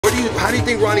How do you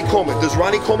think Ronnie Coleman? Does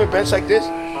Ronnie Coleman bench like this?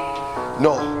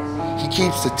 No. He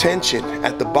keeps the tension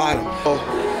at the bottom. So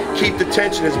keep the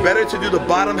tension. It's better to do the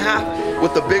bottom half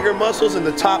with the bigger muscles and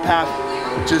the top half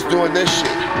just doing this shit.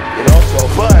 You know, so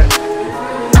but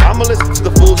I'm gonna listen to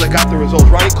the fools that got the results.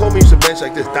 Ronnie Coleman used to bench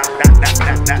like this,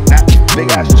 big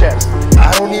ass chest.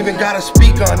 I don't even gotta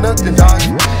speak on nothing, dog.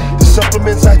 The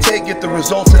supplements I take get the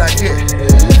results that I get.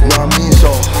 You know what I mean?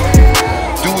 So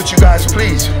do what you guys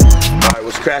please. All right,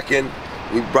 what's cracking?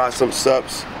 We brought some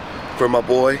subs for my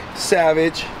boy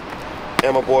Savage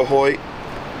and my boy Hoyt.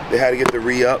 They had to get the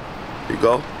re-up. Here you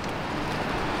go.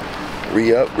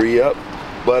 Re-up.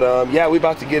 But yeah, we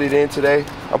about to get it in today.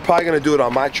 I'm probably gonna do it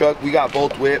on my truck. We got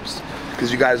both whips,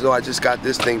 because you guys know I just got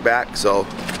this thing back, so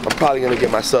I'm probably gonna get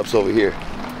my subs over here.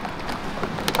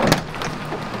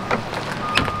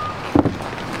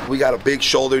 We got a big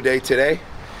shoulder day today,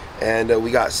 and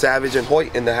we got Savage and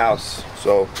Hoyt in the house.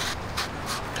 So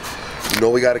you know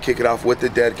we gotta kick it off with the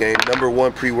Dead Game.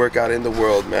 #1 pre-workout in the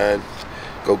world, man.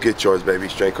 Go get yours, baby.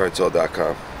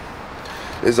 StrengthCartel.com.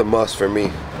 This is a must for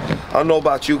me. I don't know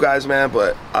about you guys, man,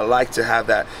 but I like to have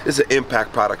that. It's an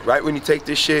impact product. Right when you take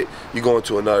this shit, you're going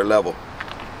to another level.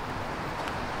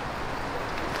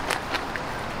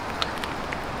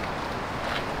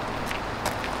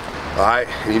 All right,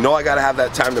 and you know I gotta have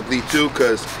that time to bleed too,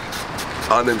 because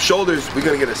on them shoulders, we're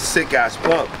gonna get a sick ass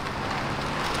pump.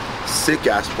 Sick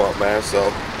ass pump, man.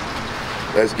 So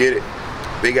let's get it.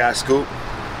 Big ass scoop.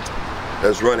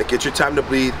 Let's run it. Get your time to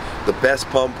bleed. The best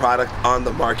pump product on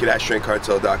the market at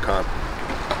StrengthCartel.com.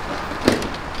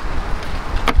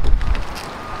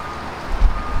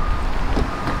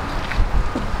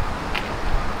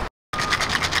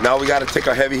 Now we gotta take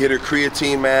our heavy hitter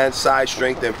creatine, man. Size,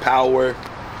 strength, and power.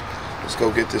 Let's go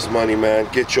get this money, man.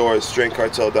 Get yours,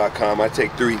 StrengthCartel.com. I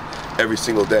take 3 every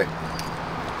single day.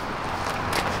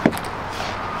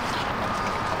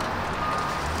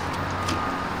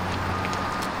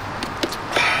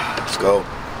 Let's go.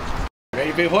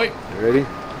 Ready, Big Hoyt? You ready?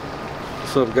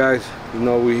 What's up, guys? You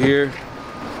know we here.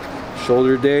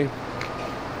 Shoulder day.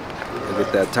 I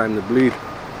get that time to bleed.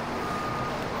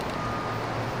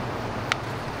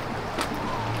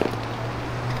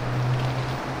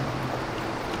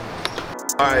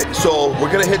 Alright, so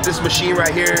we're gonna hit this machine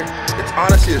right here. It's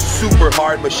honestly a super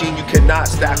hard machine. You cannot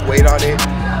stack weight on it.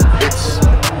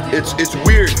 It's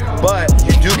weird, but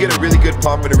you do get a really good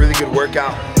pump and a really good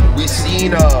workout. We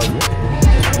seen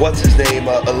what's his name,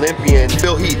 Olympian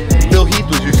Phil Heath. Phil Heath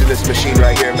was using this machine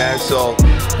right here, man. So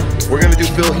we're gonna do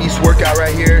Phil Heath's workout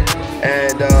right here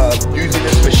and using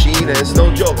this machine, and it's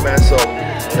no joke, man. So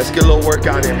let's get a little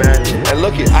workout in, man. And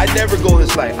look it, I never go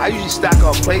this light. I usually stack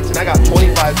on plates, and I got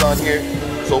 25s on here.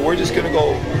 So we're just gonna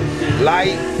go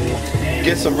light,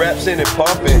 get some reps in and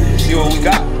pump and see what we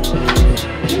got.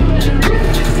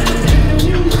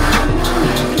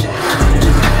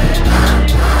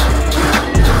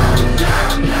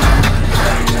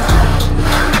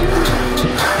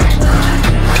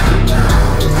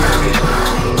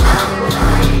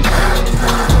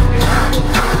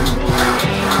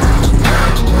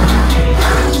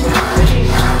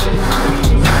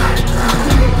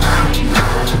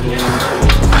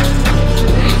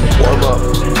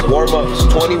 Warm-ups,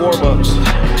 20 warm-ups.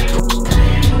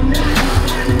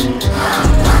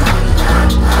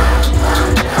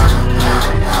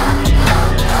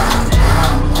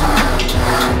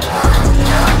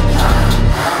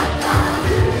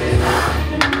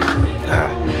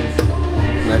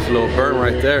 Nice little burn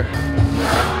right there.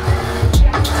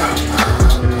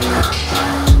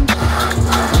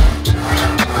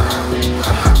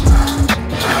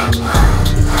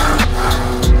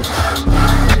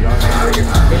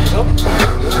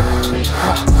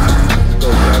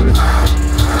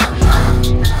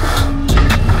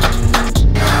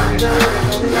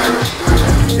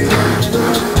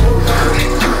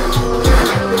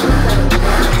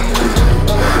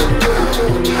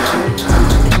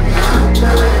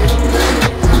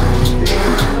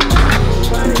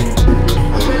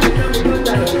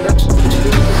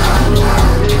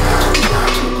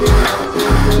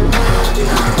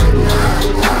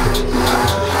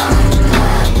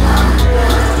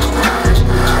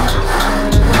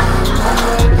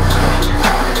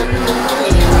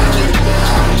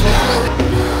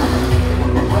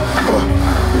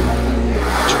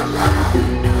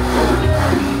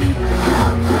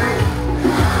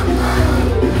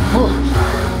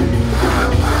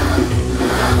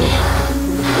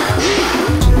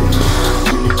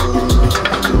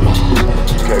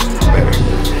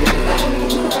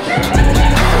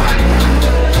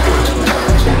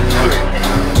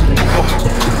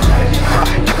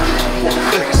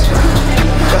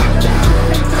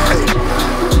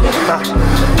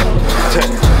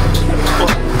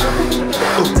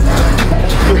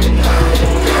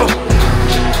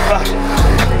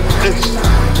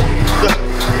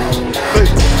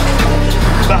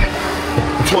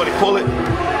 pull it.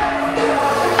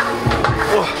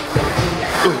 Oh,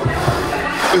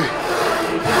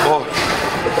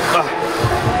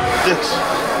 6,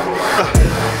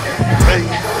 8,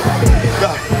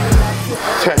 9,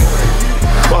 10,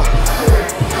 5,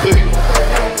 3,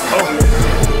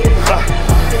 5,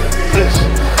 6,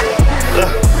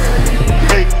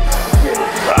 8,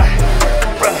 5.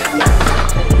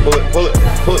 Pull it, pull it,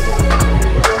 pull it.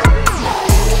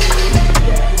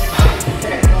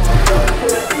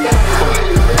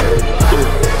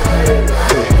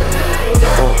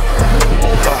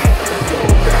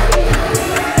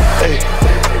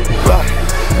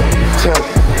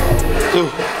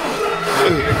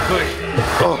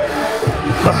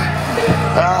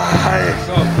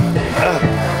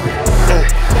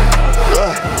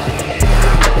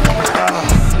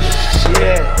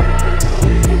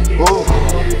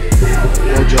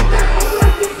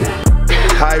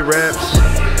 High reps,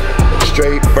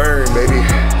 straight burn, baby.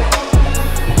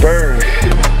 Burn.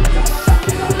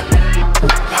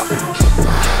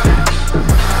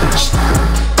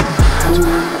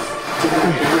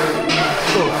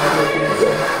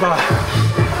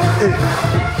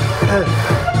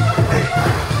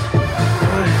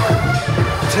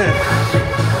 10.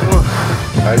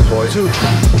 Nice boy. 2, 3,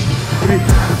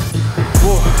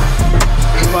 4,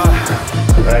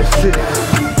 5. Nice. 6.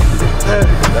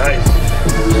 7. Nice.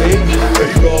 8. There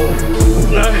you go.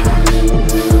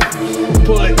 9.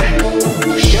 Pull it.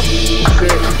 Yep.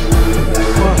 6.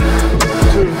 1,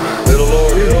 2. Little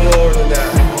lower than that.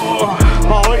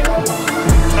 Oh, wait.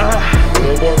 A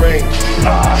little more range.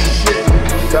 Ah, shit.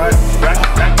 Time.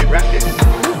 Rack it.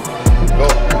 Go.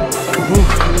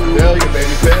 Failure,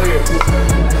 baby, failure.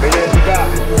 Many as you got.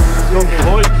 Go,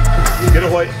 Hoyt. Get a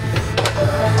Hoyt.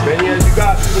 Many as you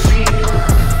got to the beat.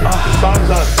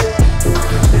 Song's on.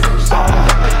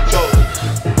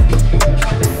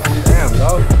 Damn,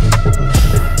 dog.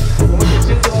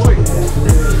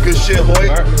 Good shit, Hoyt.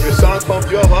 Your song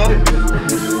pumped you up, huh?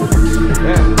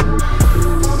 Yeah.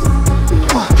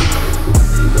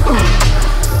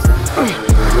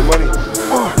 Good money.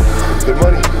 Good money. Good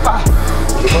money.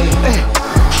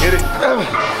 Get it.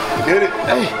 Get it.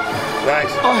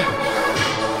 Nice.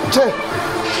 10.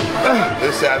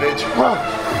 This savage.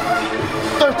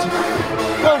 13.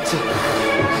 14.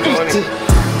 15.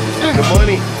 Good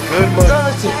money. Good money.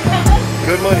 17.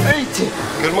 Good money. 18.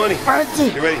 Good money.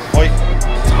 19. You ready? Wait.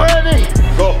 20.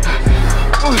 Go.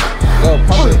 Go.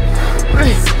 Pump it.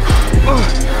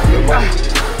 Good money.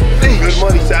 Good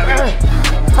money, savage.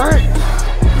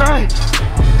 9.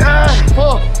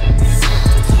 4.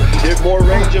 Get more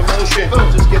range of motion.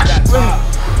 Just get that top.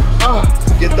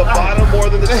 Get the bottom more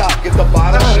than the top. Get the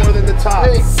bottom more than the top.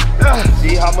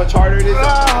 See how much harder it is?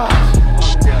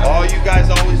 All you guys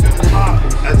always do the top.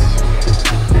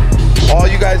 All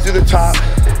you guys do the top.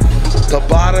 The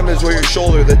bottom is where your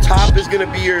shoulder. The top is gonna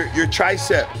be your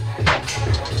tricep.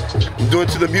 Do it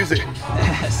to the music.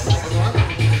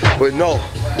 But no,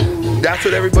 that's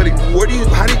what everybody.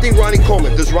 How do you think Ronnie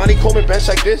Coleman? Does Ronnie Coleman bench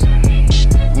like this?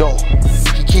 No.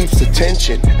 Keeps the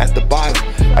tension at the bottom.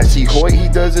 I see Hoyt, he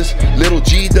does this. Little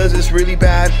G does this really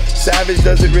bad. Savage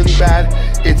does it really bad.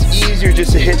 It's easier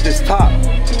just to hit this top.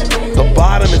 The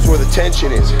bottom is where the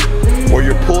tension is, where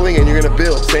you're pulling and you're gonna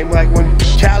build. Same like when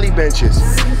Cali benches.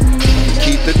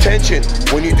 Keep the tension.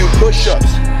 When you do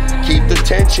push-ups, keep the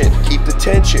tension. Keep the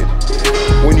tension.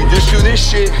 When you just do this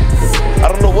shit, I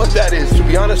don't know what that is, to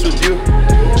be honest with you.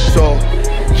 So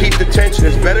keep the tension.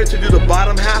 It's better to do the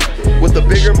bottom half with the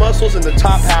bigger muscles and the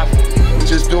top half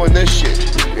just doing this shit,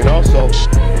 you know? So,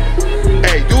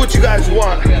 hey, do what you guys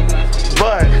want,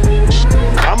 but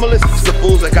I'm gonna listen to the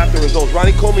fools that got the results.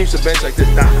 Ronnie Coleman used to bench like this,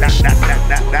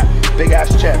 big ass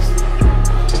chest.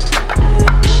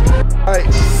 All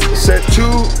right, set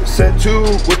two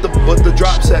with the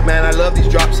drop set, man. I love these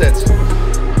drop sets.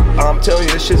 I'm telling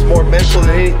you, this shit's more mental than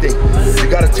anything. You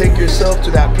gotta take yourself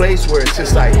to that place where it's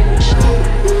just like,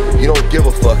 you don't give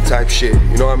a fuck type shit,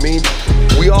 you know what I mean?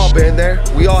 We all been there.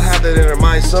 We all have that in our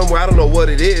mind somewhere. I don't know what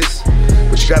it is,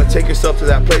 but you gotta take yourself to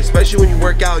that place, especially when you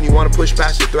work out and you wanna push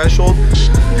past your threshold.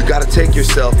 You gotta take your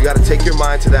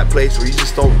mind to that place where you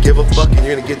just don't give a fuck and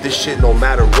you're gonna get this shit no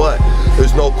matter what.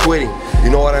 There's no quitting,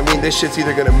 you know what I mean? This shit's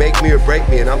either gonna make me or break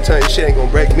me, and I'm telling you, this shit ain't gonna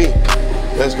break me.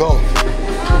 Let's go.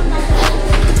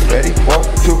 Ready? 1,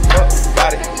 2, up,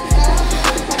 got it.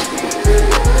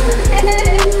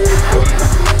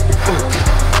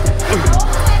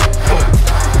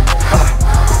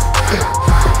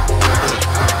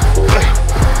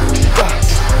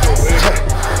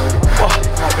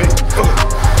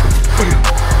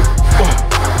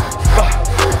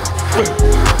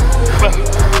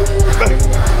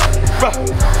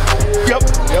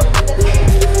 Yep.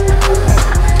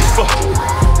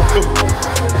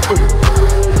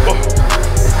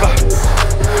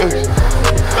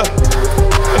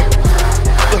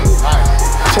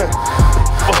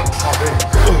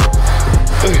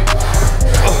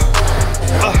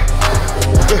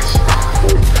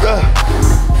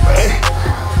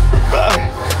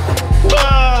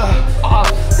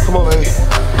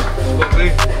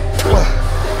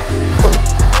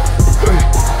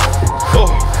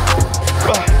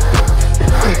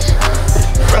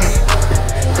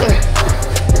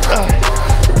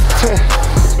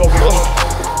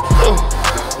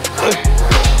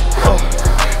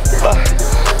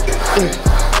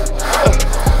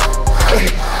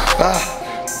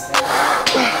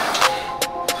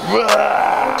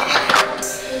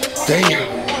 Damn.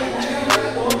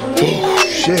 Oh,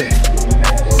 shit.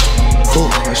 Oh,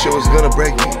 that shit was gonna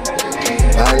break me.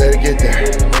 I let it get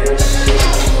there.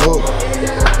 Oh,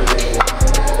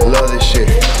 love this shit.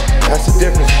 That's the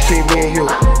difference between me and you.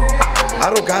 I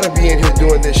don't gotta be in here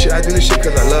doing this shit. I do this shit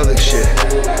because I love this shit.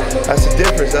 That's the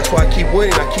difference. That's why I keep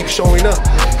winning. I keep showing up.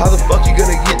 How the fuck you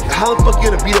gonna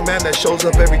beat a man that shows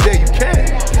up every day? You can't.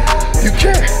 You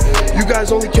can't. You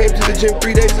guys only came to the gym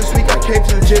 3 days this week. I came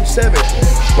to the gym 7.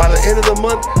 By the end of the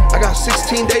month, I got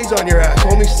 16 days on your ass.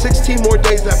 Only 16 more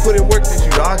days that I put in work than you,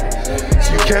 dog.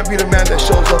 So you can't be the man that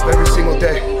shows up every single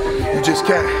day. You just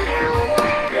can't.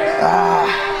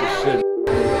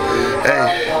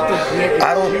 Hey,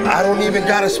 I don't even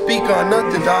gotta speak on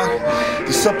nothing, dog.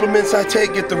 The supplements I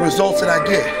take get the results that I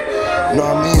get. You know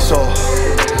what I mean? So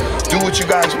do what you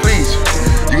guys please.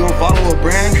 You gonna follow a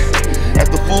brand at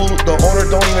the owner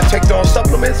don't even take their own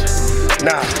supplements?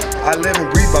 Nah, I live and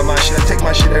breathe by my shit. I take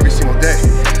my shit every single day.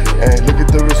 And look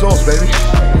at the results, baby.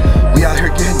 We out here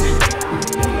getting it.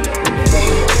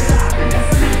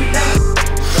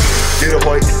 Get it,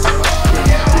 boy.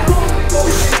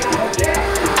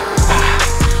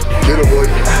 Get it, boy.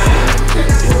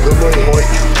 Good money, boy.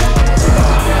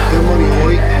 Good money,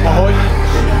 boy. Ahoy.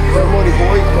 Good money,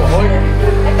 boy. Ahoy.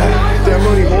 That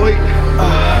money, boy.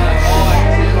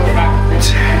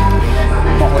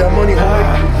 That money, boy.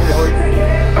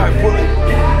 Alright, pull it.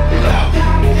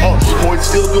 Oh, boy's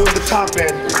still doing the top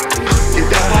end. Get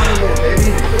that bottom end, baby.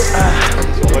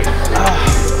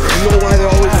 You know why they're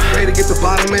always afraid to get the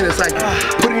bottom end? It's like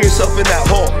putting yourself in that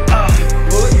hole.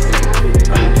 Pull it.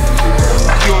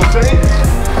 You know what I'm saying?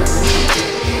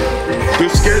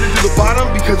 They're scared to do the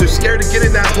bottom because they're scared to get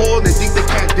in that hole and they think they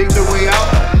can't dig their way out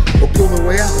or pull their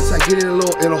way out. It's like getting in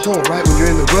a hole, right? When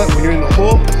you're in the rut, when you're in the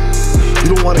hole,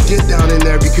 you don't want to get down in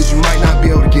there because you might not be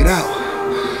able to get out.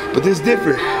 But this is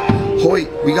different. Hoyt,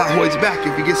 we got Hoyt's back.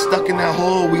 If you get stuck in that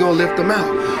hole, we gonna lift them out.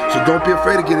 So don't be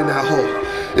afraid to get in that hole.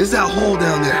 There's that hole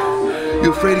down there.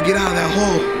 You're afraid to get out of that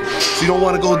hole. So you don't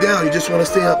want to go down. You just want to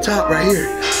stay up top right here.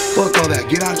 Fuck all that.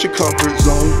 Get out your comfort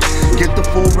zone. Get the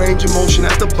full range of motion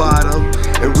at the bottom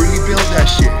and really build that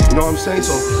shit. You know what I'm saying?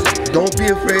 So don't be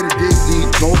afraid to dig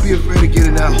deep. Don't be afraid to get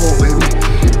in that hole, baby.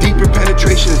 Deeper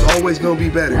penetration is always gonna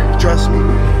be better. Trust me.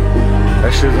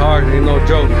 That shit's hard, ain't no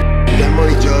joke. That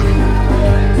money, Jug.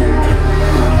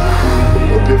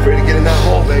 Don't be afraid to get in that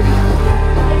hole, baby.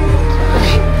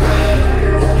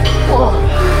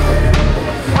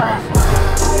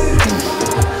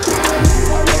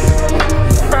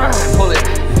 Pull it.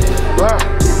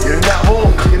 Get in that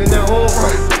hole. Get in that hole.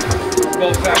 Go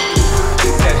back.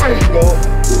 There you go.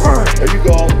 There you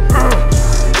go.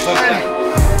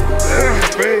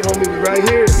 Afraid, homie, we right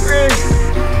here.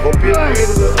 Don't be afraid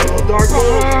of the dark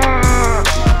hole.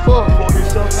 Pull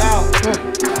yourself out.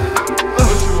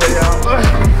 Push your way out.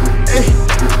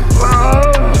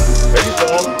 There you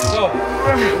go.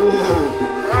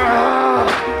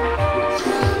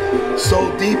 So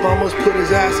deep, almost put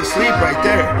his ass to sleep right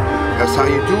there. That's how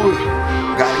you do it.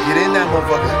 You gotta get in that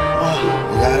motherfucker.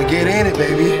 You gotta get in it,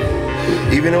 baby.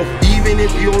 Even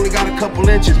if you only got a couple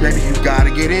inches, baby, you gotta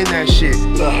get in that shit.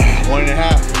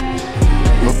 1.5.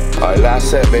 All right, last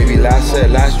set, baby, last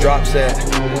set, last drop set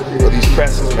of these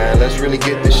presses, man. Let's really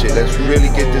get this shit. Let's really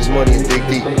get this money and dig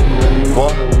deep.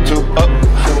 1, 2, up.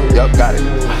 Yup, got it.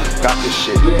 Got this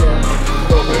shit.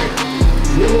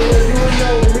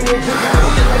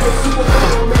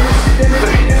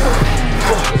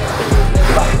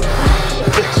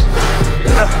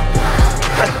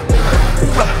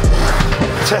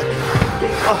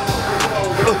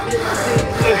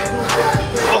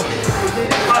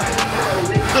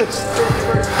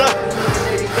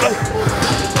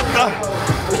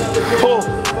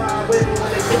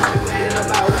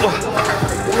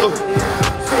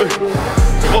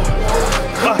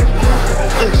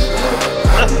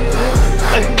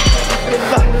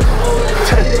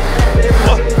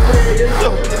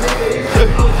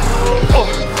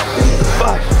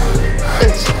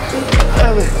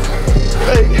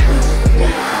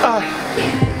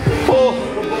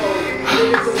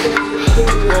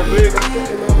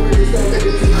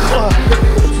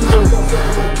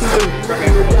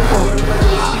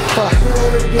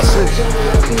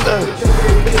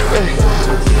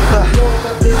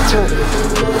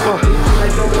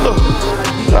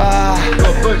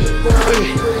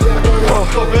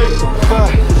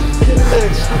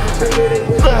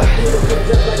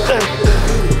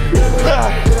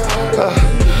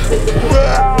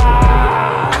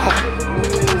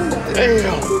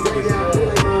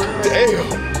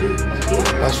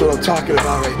 That's what I'm talking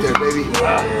about right there, baby.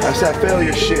 That's that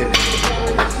failure shit.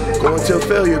 Go go until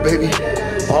failure, baby.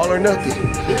 All or nothing.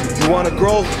 You wanna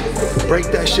grow,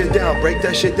 break that shit down. Break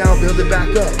that shit down, build it back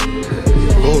up.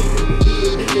 Oh,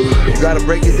 you gotta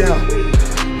break it down.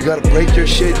 You gotta break your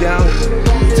shit down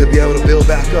to be able to build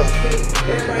back up.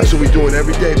 That's what we're doing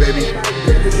every day, baby.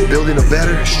 Building a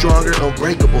better, stronger,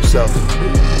 unbreakable self.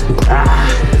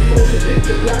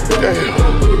 Damn.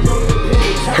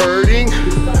 Hurting.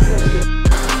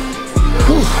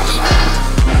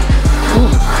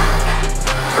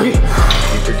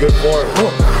 Keep your good form.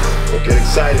 Don't get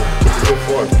excited. Keep your good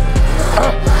form.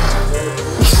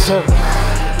 7,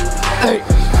 8.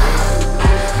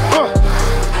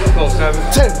 Go 7.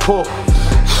 10. Pull.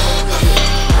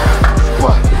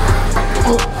 1,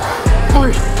 2,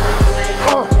 3.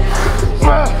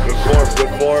 Good form.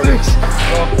 Good form. 6.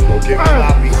 Don't get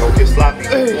sloppy. Don't get sloppy.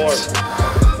 Good form.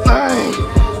 9.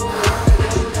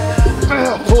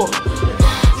 Pull.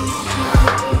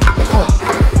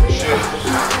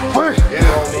 Get it,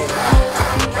 homie.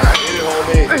 Get it,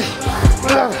 homie.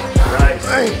 Nice.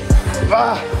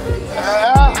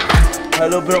 A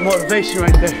little bit of motivation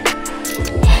right there.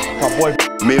 My boy.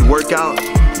 Mid-workout,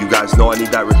 you guys know I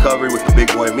need that recovery with the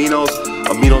big boy aminos.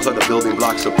 Aminos are the building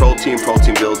blocks of protein.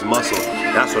 Protein builds muscle.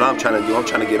 That's what I'm trying to do. I'm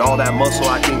trying to get all that muscle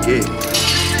I can get.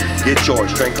 Get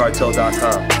yours,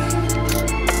 strengthcartel.com.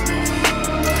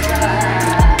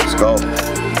 Let's go.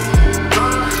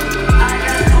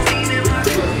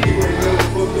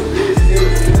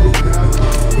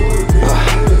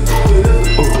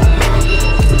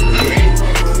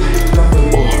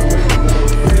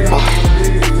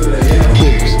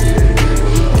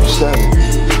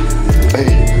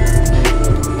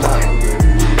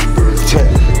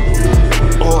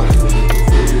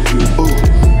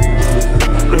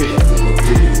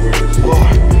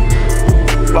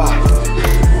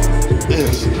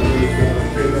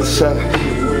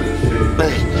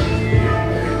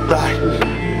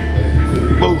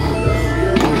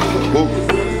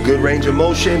 Range of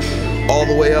motion, all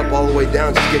the way up, all the way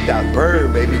down. Just get that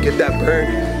burn, baby. Get that burn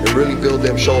and really build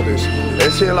them shoulders.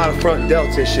 Let's see a lot of front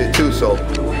delts and shit too, so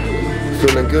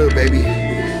feeling good, baby.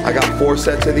 I got 4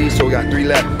 sets of these, so we got 3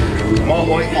 left. Come on,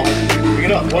 boy. Come on. Pick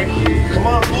it up, boy. Come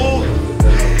on, fool.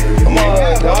 Come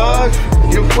on, dog.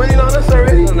 You quitting on us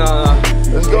already? No.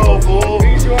 Let's go, fool.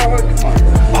 Big as you are, come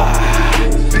on.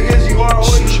 Big as you are,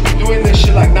 you should be doing this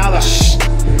shit like nada.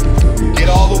 Get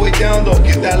all the way down, though.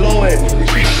 Get that low end.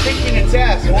 Kicking its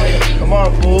ass, boy. Come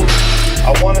on, fool.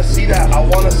 I want to see that. I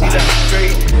want to see that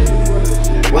straight.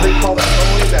 What do they call that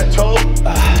low end? That toe?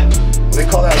 What do they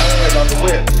call that low end on the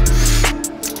whip?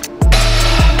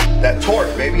 That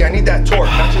torque, baby. I need that torque,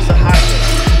 not just a high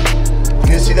end. You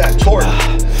need to see that torque.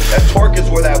 That torque is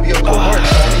where that vehicle works,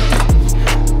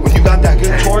 homie. When you got that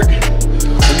good torque,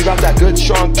 when you got that good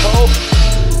strong toe,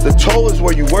 the toe is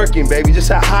where you're working, baby. Just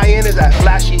that high end is that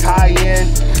flashy high end.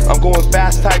 I'm going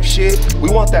fast type shit. We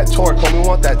want that torque, homie. We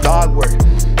want that dog work.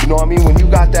 You know what I mean? When you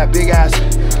got that big ass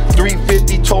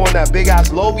 350 toe and that big ass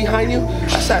low behind you,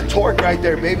 that's that torque right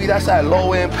there, baby. That's that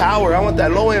low end power. I want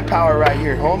that low end power right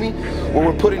here, homie. Where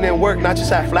we're putting in work, not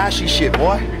just that flashy shit,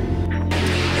 boy.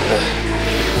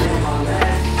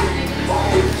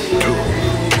 2,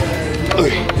 3,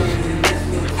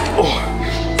 4,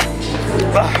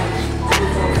 5,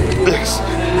 6,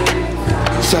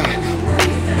 7,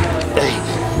 8,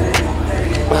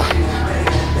 9,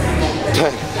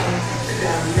 10,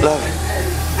 11,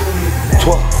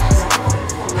 12,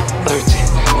 13,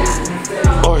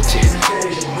 14,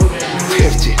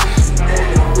 15,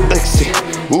 16,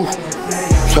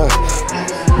 17,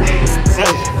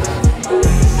 18,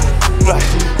 9,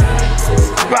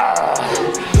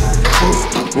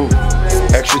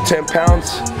 extra 10 pounds,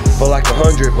 feel like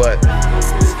 100, but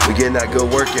we're getting that good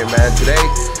work in, man. Today,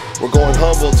 we're going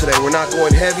humble today. We're not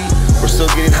going heavy. We're still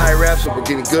getting high reps, but we're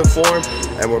getting good form,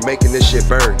 and we're making this shit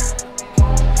burn.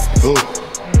 Ooh.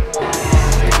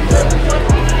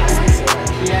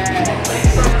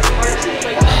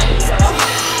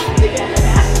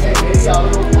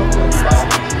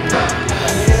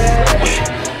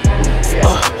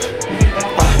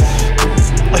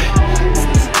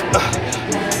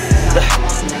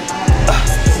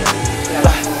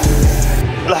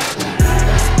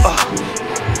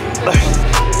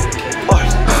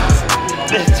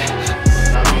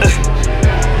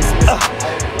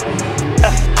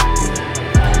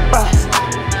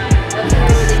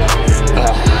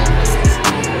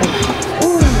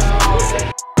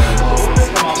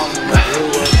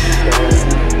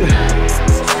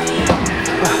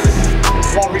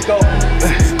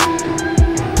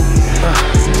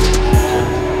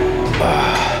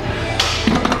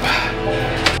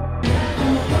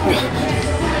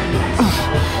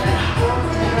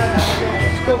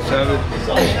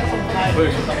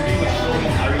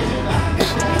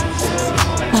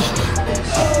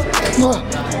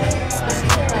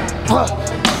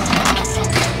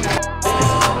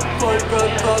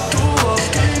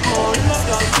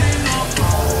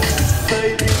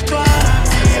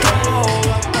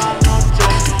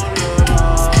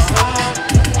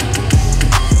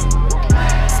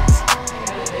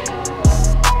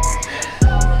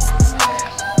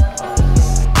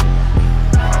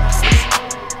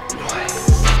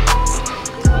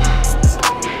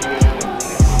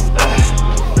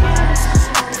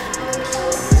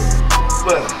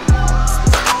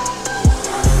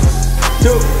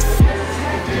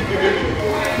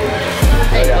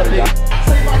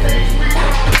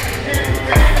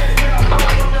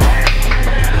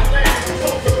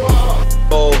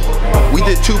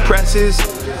 Two presses,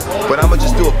 but I'm gonna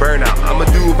just do a burnout. I'm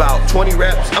gonna do about 20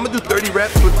 reps. I'm gonna do 30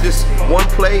 reps with this one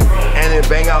plate and then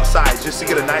bang out sides just to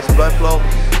get a nice blood flow.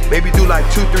 Maybe do like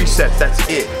 2-3 sets, that's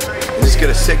it. And just get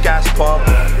a sick ass pump,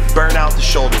 burn out the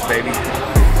shoulders, baby.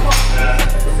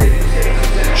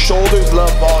 Shoulders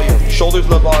love volume, shoulders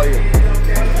love volume.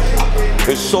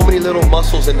 There's so many little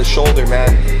muscles in the shoulder,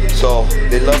 man. So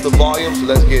they love the volume, so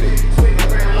let's get it.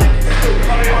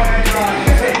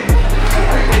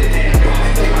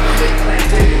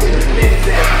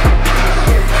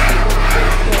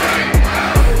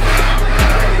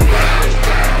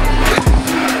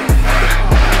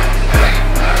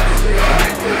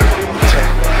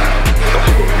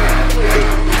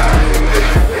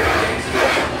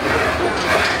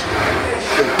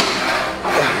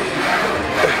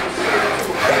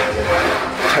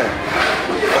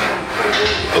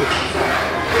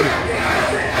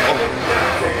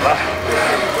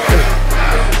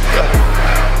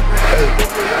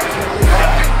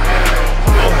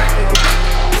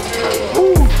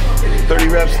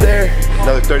 Reps there,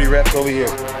 another 30 reps over here.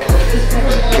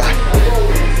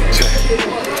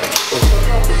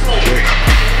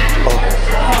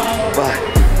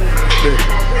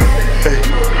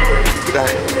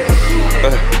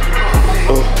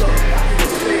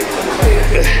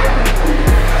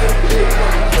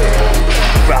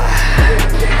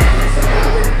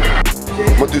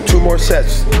 I'm gonna do 2 more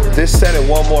sets. This set and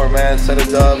 1 more, man. Set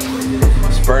it up.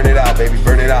 Just burn it out, baby.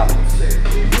 Burn it out.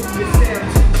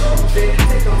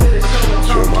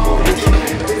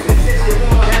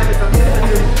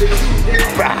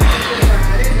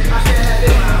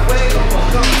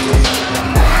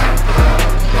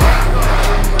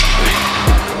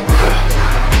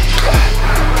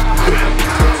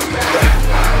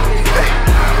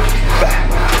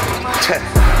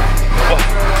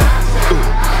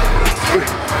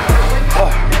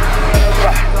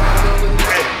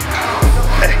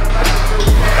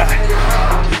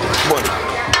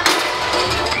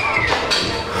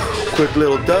 Quick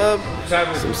little dub,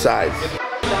 some sides.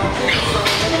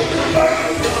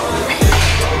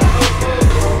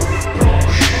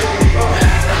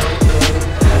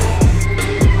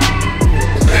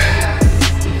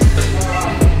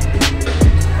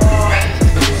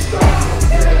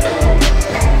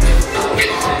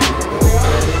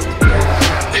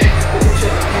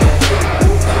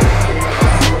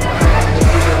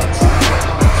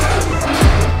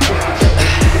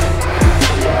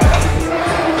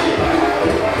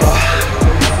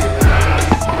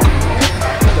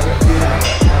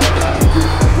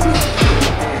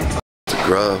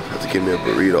 Have to give me a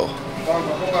burrito.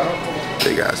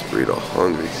 Big ass burrito.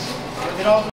 Hungry.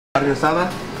 Carne asada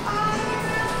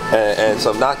and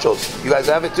some nachos. You guys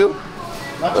have it too?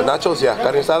 Nachos? Nachos? Yeah.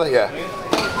 Carne asada? Yeah.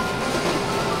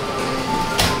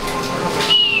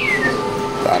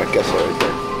 Lot of queso right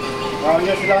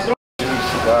there.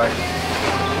 Bye.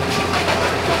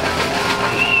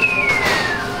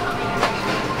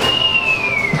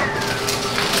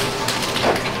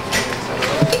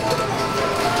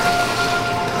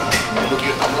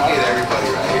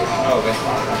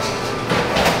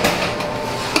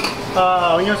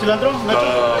 Onion cilantro?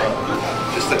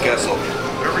 Just the queso.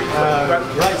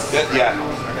 Rice? Yeah.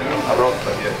 Arroz,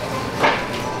 yeah.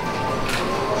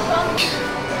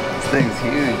 This thing's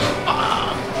huge.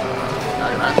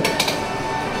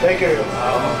 Thank you.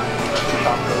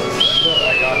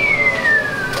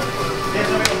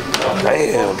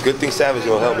 Damn, good thing Savage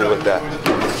gonna help me with that.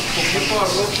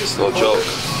 It's no joke.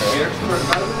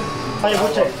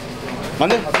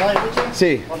 ¿Mande?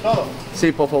 Sí. ¿Con todo?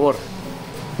 Sí, por favor.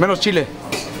 Menos chile.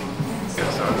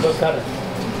 Dos carnes.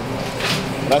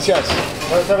 Gracias.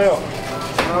 ¿Cuál veo?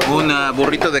 Un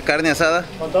burrito de carne asada.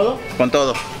 ¿Con todo? Con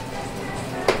todo.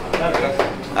 Gracias.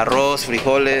 Arroz,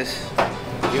 frijoles.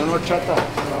 Y una horchata.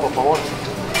 Por favor.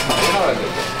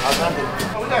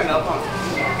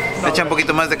 ¿Le echa un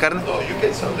poquito más de carne?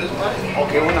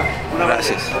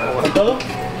 Gracias. ¿Con todo?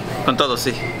 Con todo,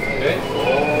 sí.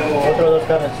 Otro 2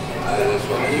 carnes.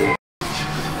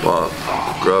 Wow,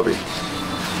 grubby.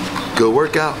 Good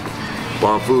workout.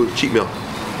 Bomb food, cheat meal.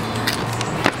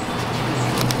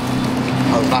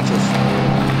 Los nachos.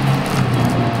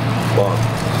 Bomb.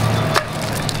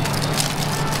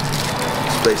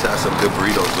 This place has some good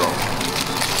burritos though.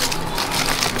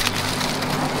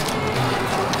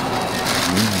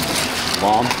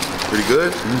 Bomb. Pretty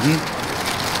good?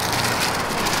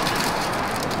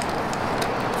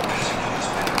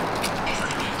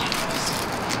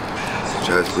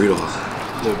 Try this burrito.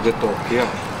 Little bit tortilla.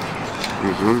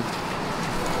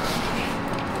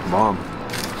 Bomb.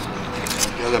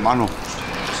 Tío de mano.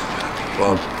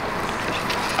 Bomb.